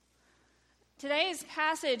Today's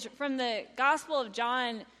passage from the Gospel of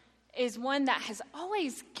John is one that has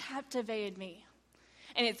always captivated me.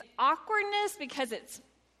 And it's awkwardness because it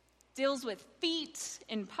deals with feet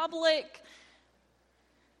in public,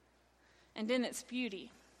 and then its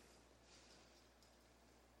beauty.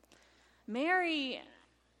 Mary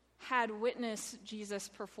had witnessed Jesus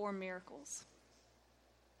perform miracles.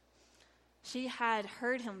 She had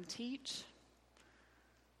heard him teach.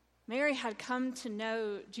 Mary had come to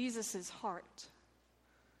know Jesus' heart.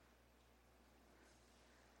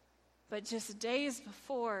 But just days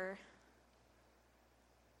before,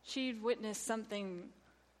 she'd witnessed something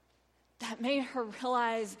that made her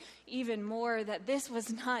realize even more that this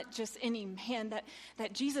was not just any man,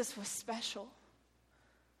 that Jesus was special.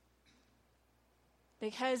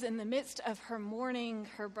 Because in the midst of her mourning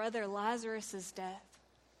her brother Lazarus' death,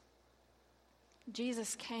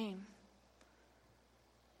 Jesus came.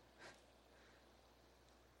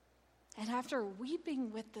 And after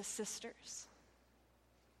weeping with the sisters,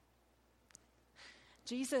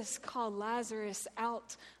 Jesus called Lazarus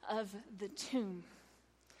out of the tomb.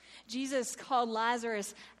 Jesus called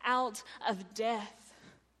Lazarus out of death.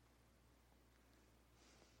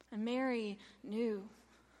 And Mary knew.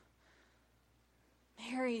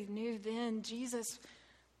 Mary knew then Jesus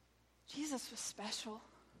was special.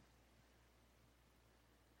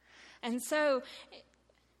 And so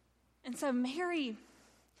Mary,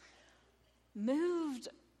 moved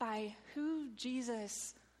by who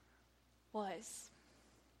Jesus was,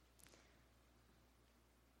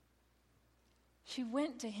 she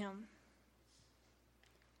went to him,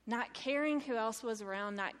 not caring who else was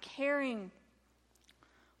around, not caring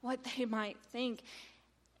what they might think.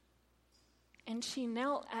 And she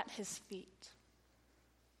knelt at his feet.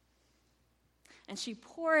 And she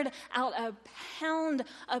poured out a pound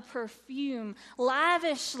of perfume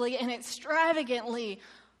lavishly and extravagantly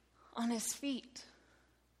on his feet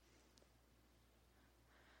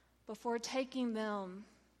before taking them,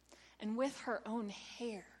 and with her own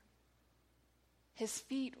hair, his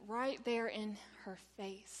feet right there in her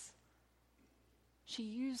face, she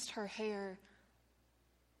used her hair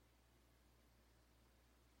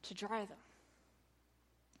to dry them.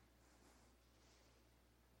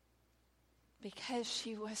 Because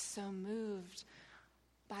she was so moved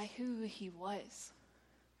by who he was.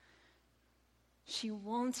 She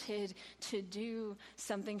wanted to do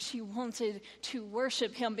something. She wanted to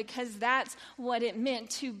worship him, because that's what it meant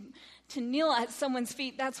to kneel at someone's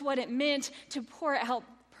feet. That's what it meant to pour out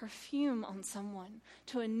perfume on someone,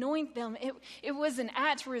 to anoint them. It was an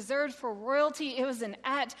act reserved for royalty. It was an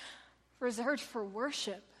act reserved for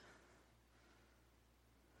worship.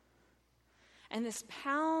 And this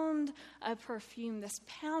pound of perfume, this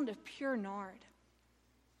pound of pure nard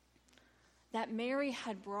that Mary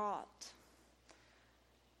had brought,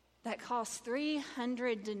 that cost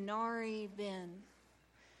 300 denarii then,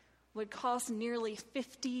 would cost nearly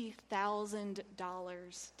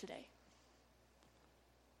 $50,000 today.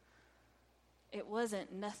 It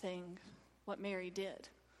wasn't nothing what Mary did.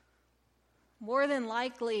 More than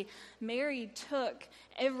likely, Mary took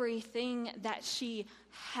everything that she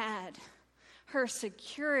had, her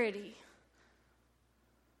security,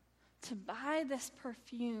 to buy this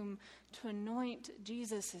perfume to anoint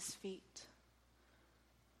Jesus' feet.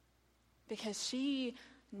 Because she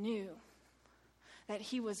knew that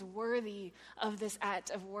he was worthy of this act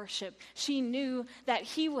of worship. She knew that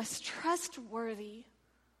he was trustworthy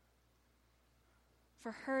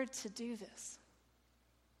for her to do this.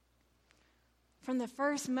 From the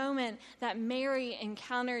first moment that Mary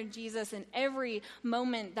encountered Jesus, and every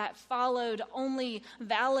moment that followed only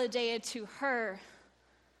validated to her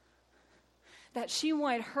that she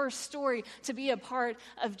wanted her story to be a part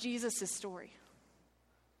of Jesus' story.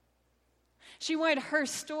 She wanted her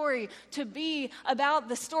story to be about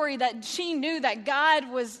the story that she knew that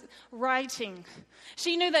God was writing.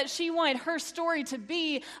 She knew that she wanted her story to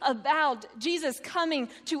be about Jesus coming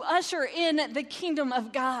to usher in the kingdom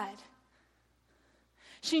of God.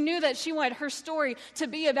 She knew that she wanted her story to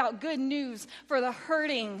be about good news for the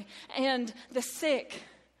hurting and the sick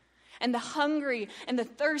and the hungry and the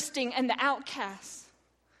thirsting and the outcasts.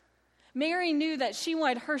 Mary knew that she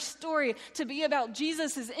wanted her story to be about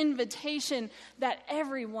Jesus' invitation that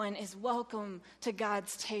everyone is welcome to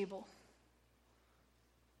God's table.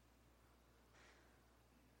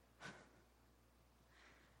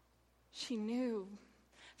 She knew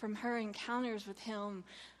from her encounters with him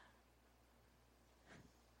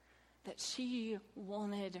that she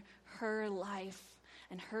wanted her life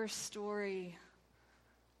and her story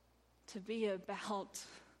to be about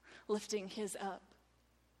lifting his up.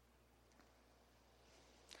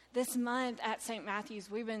 This month at St.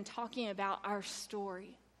 Matthew's, we've been talking about our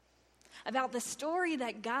story, about the story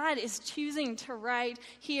that God is choosing to write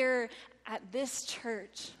here at this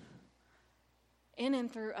church, in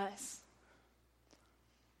and through us.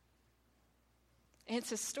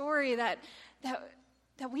 It's a story that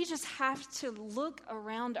we just have to look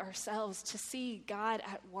around ourselves to see God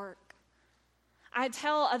at work. I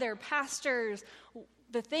tell other pastors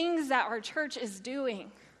the things that our church is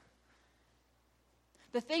doing,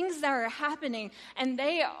 the things that are happening, and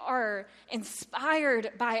they are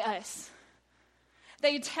inspired by us.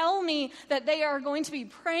 They tell me that they are going to be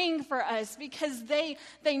praying for us because they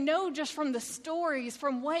know just from the stories,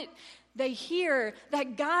 from what they hear,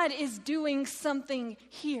 that God is doing something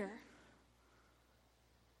here.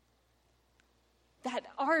 That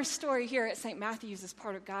our story here at St. Matthew's is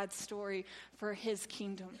part of God's story for his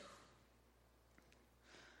kingdom.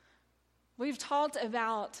 We've talked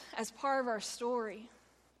about, as part of our story,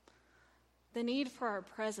 the need for our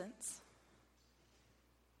presence.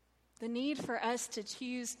 The need for us to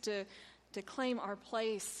choose to claim our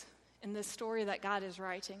place in the story that God is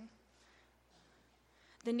writing.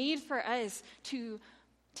 The need for us to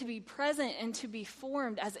be present and to be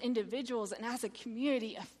formed as individuals and as a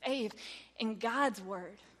community of faith in God's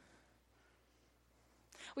word.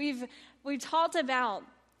 We've talked about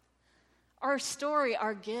our story,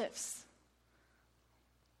 our gifts.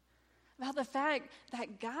 About the fact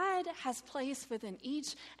that God has placed within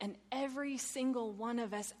each and every single one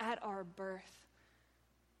of us at our birth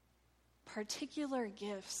particular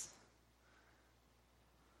gifts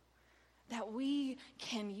that we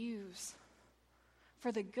can use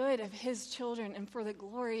for the good of his children and for the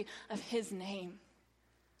glory of his name.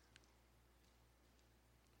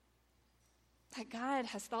 That God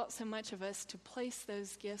has thought so much of us to place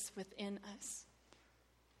those gifts within us.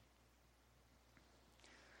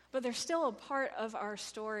 But there's still a part of our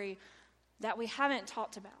story that we haven't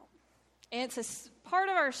talked about. And it's a part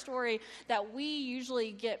of our story that we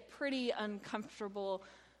usually get pretty uncomfortable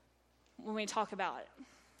when we talk about it.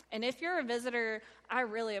 And if you're a visitor, I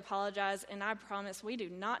really apologize, and I promise we do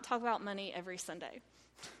not talk about money every Sunday.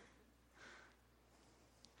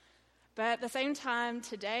 But at the same time,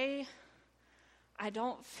 today, I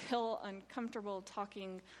don't feel uncomfortable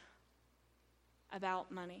talking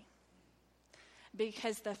about money.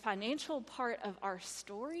 Because the financial part of our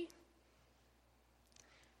story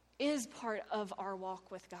is part of our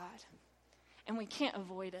walk with God, and we can't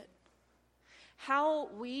avoid it. How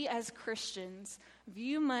we as Christians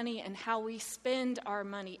view money and how we spend our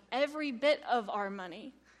money, every bit of our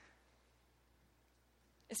money,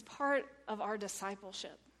 is part of our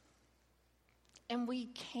discipleship. And we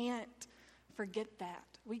can't forget that.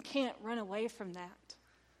 We can't run away from that.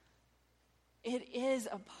 It is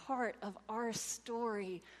a part of our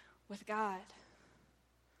story with God.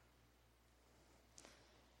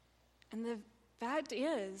 And the fact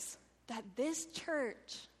is that this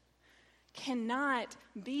church cannot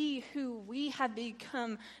be who we have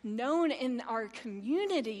become known in our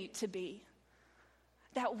community to be.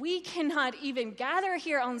 That we cannot even gather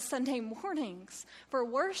here on Sunday mornings for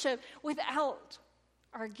worship without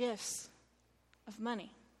our gifts of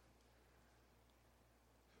money.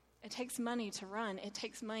 It takes money to run. It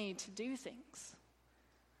takes money to do things.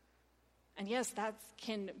 And yes, that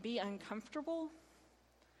can be uncomfortable.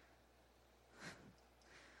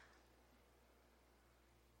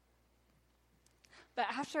 But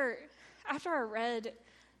after I read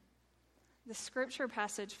the scripture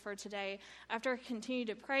passage for today, after I continued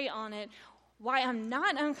to pray on it, why I'm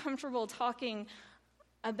not uncomfortable talking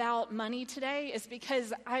about money today is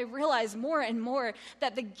because I realize more and more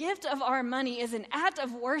that the gift of our money is an act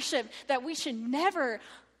of worship that we should never,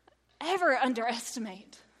 ever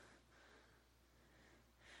underestimate.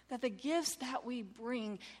 That the gifts that we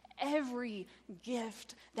bring, every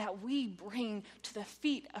gift that we bring to the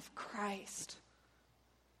feet of Christ,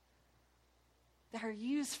 that are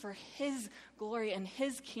used for his glory and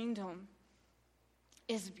his kingdom,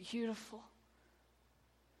 is beautiful.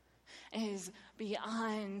 It is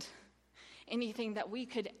beyond anything that we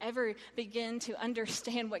could ever begin to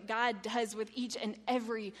understand what God does with each and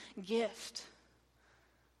every gift.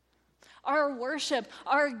 Our worship,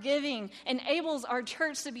 our giving enables our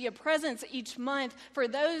church to be a presence each month for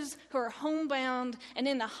those who are homebound and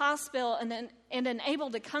in the hospital and unable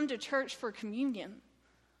to come to church for communion.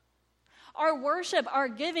 Our worship, our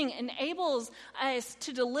giving enables us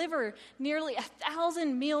to deliver nearly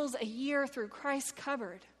 1,000 meals a year through Christ's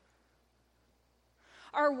cupboard.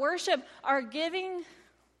 Our worship, our giving,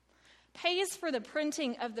 pays for the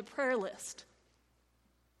printing of the prayer list.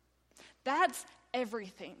 That's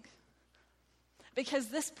everything. Because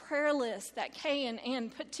this prayer list that Kay and Ann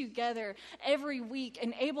put together every week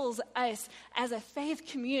enables us as a faith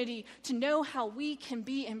community to know how we can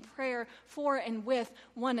be in prayer for and with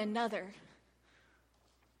one another.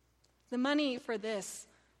 The money for this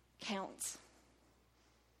counts.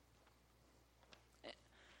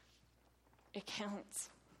 It counts.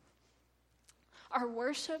 Our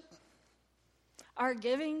worship, our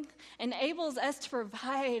giving enables us to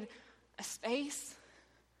provide a space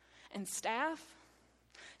and staff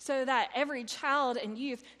so that every child and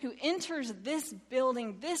youth who enters this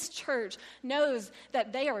building, this church, knows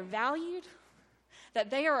that they are valued, that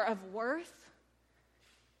they are of worth,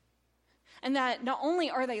 and that not only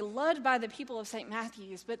are they loved by the people of St.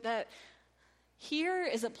 Matthew's, but that here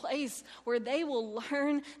is a place where they will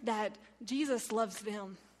learn that Jesus loves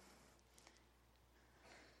them.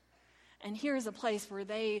 And here is a place where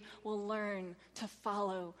they will learn to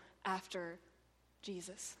follow after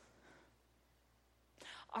Jesus.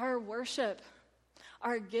 Our worship,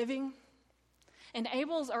 our giving,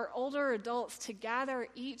 enables our older adults to gather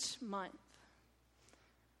each month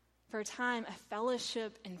for a time of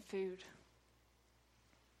fellowship and food.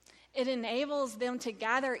 It enables them to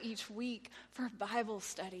gather each week for Bible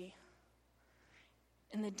study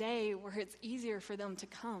in the day where it's easier for them to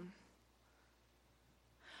come.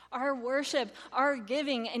 Our worship, our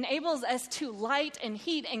giving enables us to light and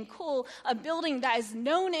heat and cool a building that is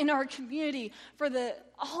known in our community for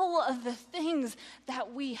all of the things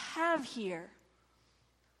that we have here.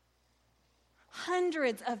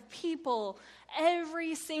 Hundreds of people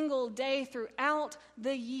every single day throughout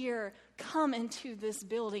the year come into this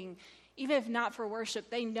building. Even if not for worship,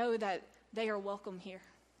 they know that they are welcome here.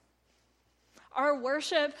 Our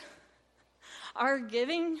worship, our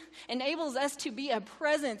giving enables us to be a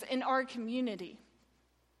presence in our community.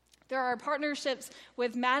 There are partnerships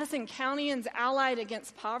with Madison County and Allied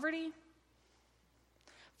Against Poverty,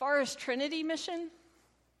 Forest Trinity Mission,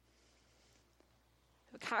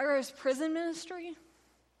 Kairos Prison Ministry,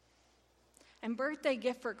 and Birthday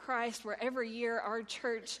Gift for Christ, where every year our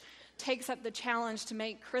church takes up the challenge to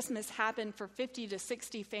make Christmas happen for 50 to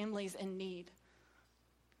 60 families in need.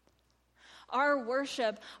 Our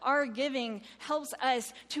worship, our giving helps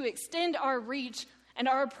us to extend our reach and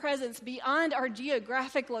our presence beyond our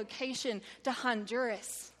geographic location to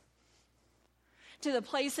Honduras, to the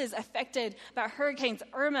places affected by Hurricanes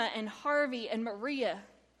Irma and Harvey and Maria.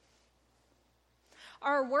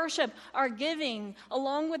 Our worship, our giving,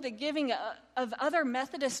 along with the giving of other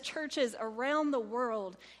Methodist churches around the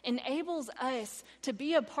world, enables us to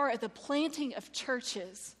be a part of the planting of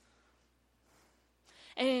churches.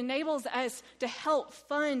 And it enables us to help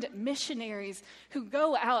fund missionaries who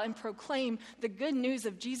go out and proclaim the good news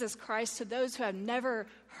of Jesus Christ to those who have never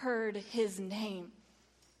heard his name.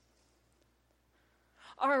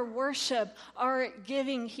 Our worship, our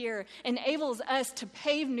giving here enables us to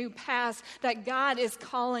pave new paths that God is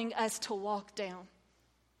calling us to walk down.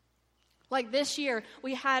 Like this year,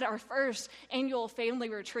 we had our first annual family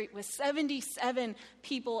retreat with 77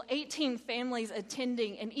 people, 18 families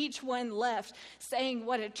attending, and each one left saying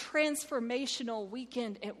what a transformational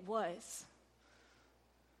weekend it was.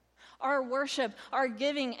 Our worship, our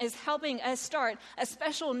giving is helping us start a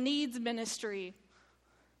special needs ministry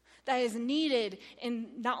that is needed in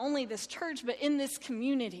not only this church, but in this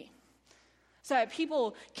community, so that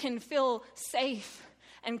people can feel safe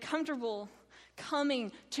and comfortable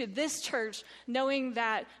coming to this church, knowing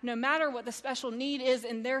that no matter what the special need is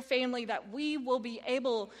in their family, that we will be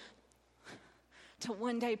able to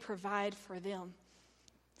one day provide for them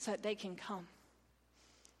so that they can come.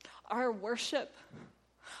 Our worship,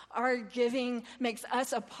 our giving makes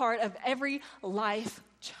us a part of every life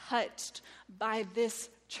touched by this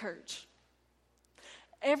church.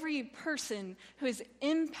 Every person who is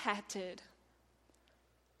impacted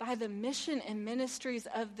by the mission and ministries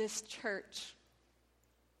of this church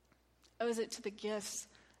owes it to the gifts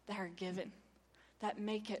that are given, that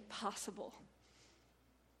make it possible.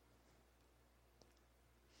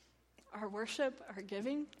 Our worship, our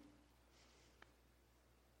giving,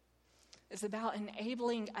 is about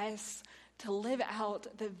enabling us to live out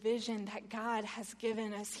the vision that God has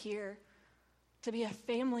given us here, to be a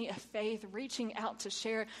family of faith, reaching out to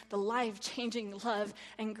share the life-changing love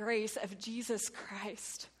and grace of Jesus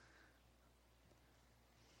Christ.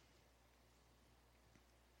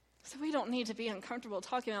 So we don't need to be uncomfortable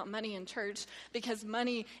talking about money in church, because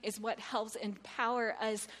money is what helps empower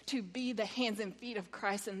us to be the hands and feet of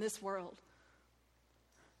Christ in this world.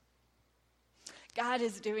 God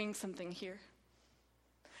is doing something here.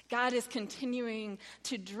 God is continuing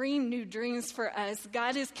to dream new dreams for us.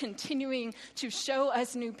 God is continuing to show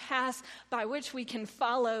us new paths by which we can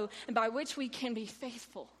follow and by which we can be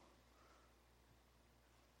faithful.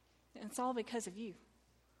 And it's all because of you.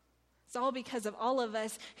 It's all because of all of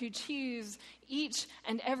us who choose each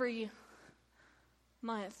and every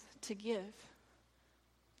month to give,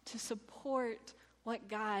 to support what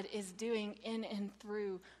God is doing in and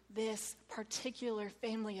through this particular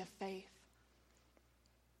family of faith.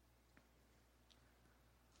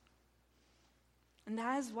 And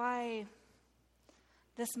that is why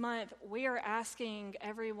this month we are asking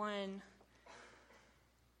everyone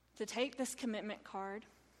to take this commitment card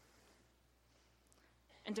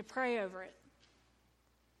and to pray over it.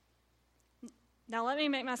 Now, let me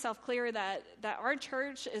make myself clear that our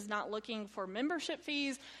church is not looking for membership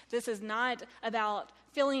fees. This is not about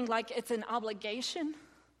feeling like it's an obligation.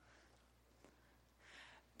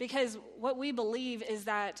 Because what we believe is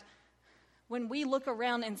that when we look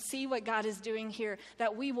around and see what God is doing here,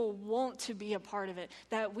 that we will want to be a part of it,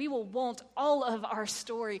 that we will want all of our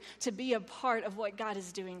story to be a part of what God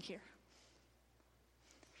is doing here.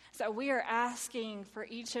 So we are asking for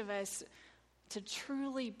each of us to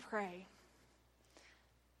truly pray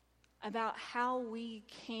about how we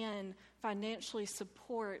can financially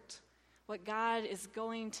support what God is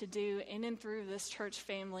going to do in and through this church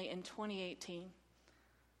family in 2018.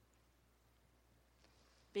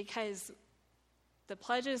 Because the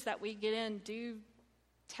pledges that we get in do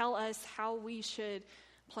tell us how we should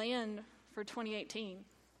plan for 2018,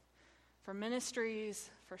 for ministries,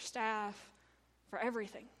 for staff, for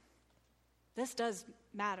everything. This does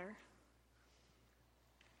matter.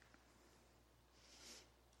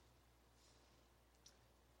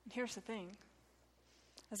 And here's the thing.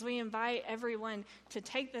 As we invite everyone to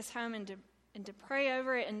take this home and to pray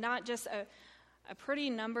over it, and not just a pretty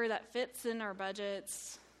number that fits in our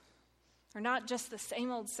budgets, or not just the same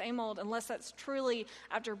old, unless that's truly,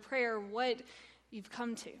 after prayer, what you've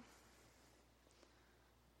come to.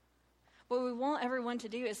 What we want everyone to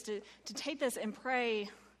do is to take this and pray,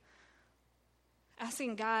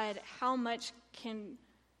 asking God how much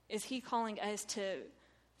is He calling us to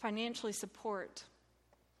financially support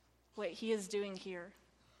what He is doing here.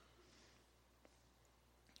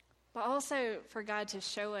 But also for God to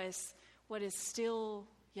show us what is still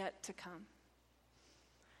yet to come.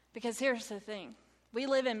 Because here's the thing. We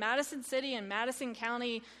live in Madison City and Madison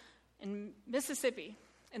County in Mississippi,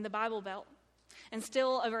 in the Bible Belt. And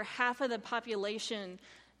still over half of the population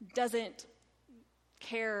doesn't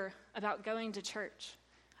care about going to church.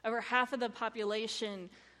 Over half of the population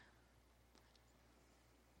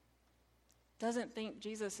doesn't think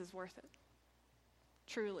Jesus is worth it.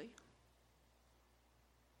 Truly.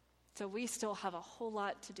 So we still have a whole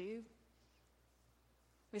lot to do.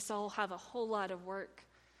 We still have a whole lot of work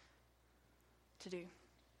to do.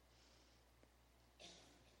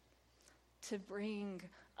 To bring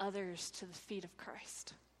others to the feet of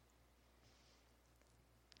Christ.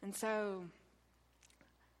 And so,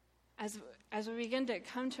 as we begin to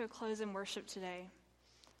come to a close in worship today,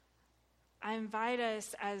 I invite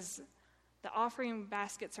us, as the offering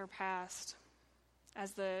baskets are passed,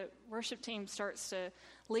 as the worship team starts to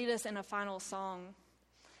lead us in a final song.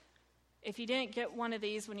 If you didn't get one of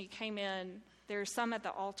these when you came in, there's some at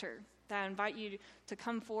the altar that I invite you to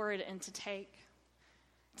come forward and to take.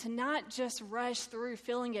 To not just rush through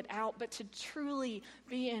filling it out, but to truly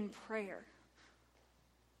be in prayer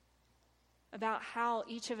about how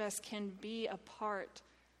each of us can be a part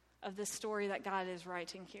of the story that God is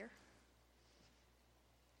writing here.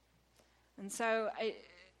 And so,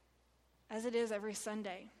 as it is every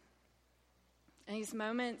Sunday, in these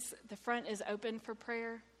moments, the front is open for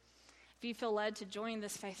prayer. If you feel led to join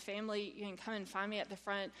this faith family, you can come and find me at the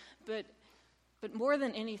front. But more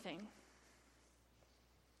than anything,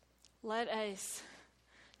 let us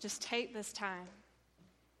just take this time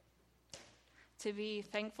to be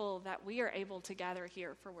thankful that we are able to gather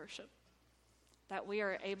here for worship, that we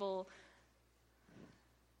are able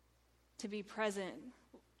to be present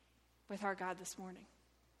with our God this morning.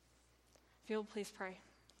 If you'll please pray.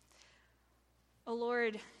 Oh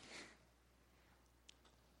Lord,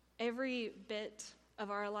 every bit of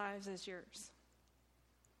our lives is yours.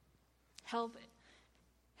 Help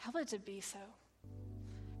it to be so.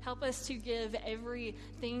 Help us to give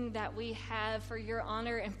everything that we have for your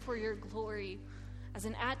honor and for your glory as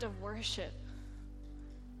an act of worship,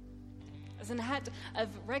 as an act of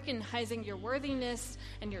recognizing your worthiness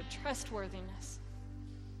and your trustworthiness.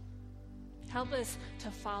 Help us to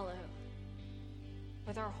follow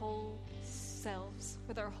with our whole selves,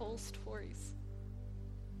 with our whole stories.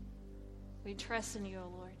 We trust in you,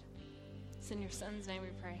 O Lord. It's in your Son's name we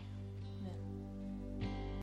pray.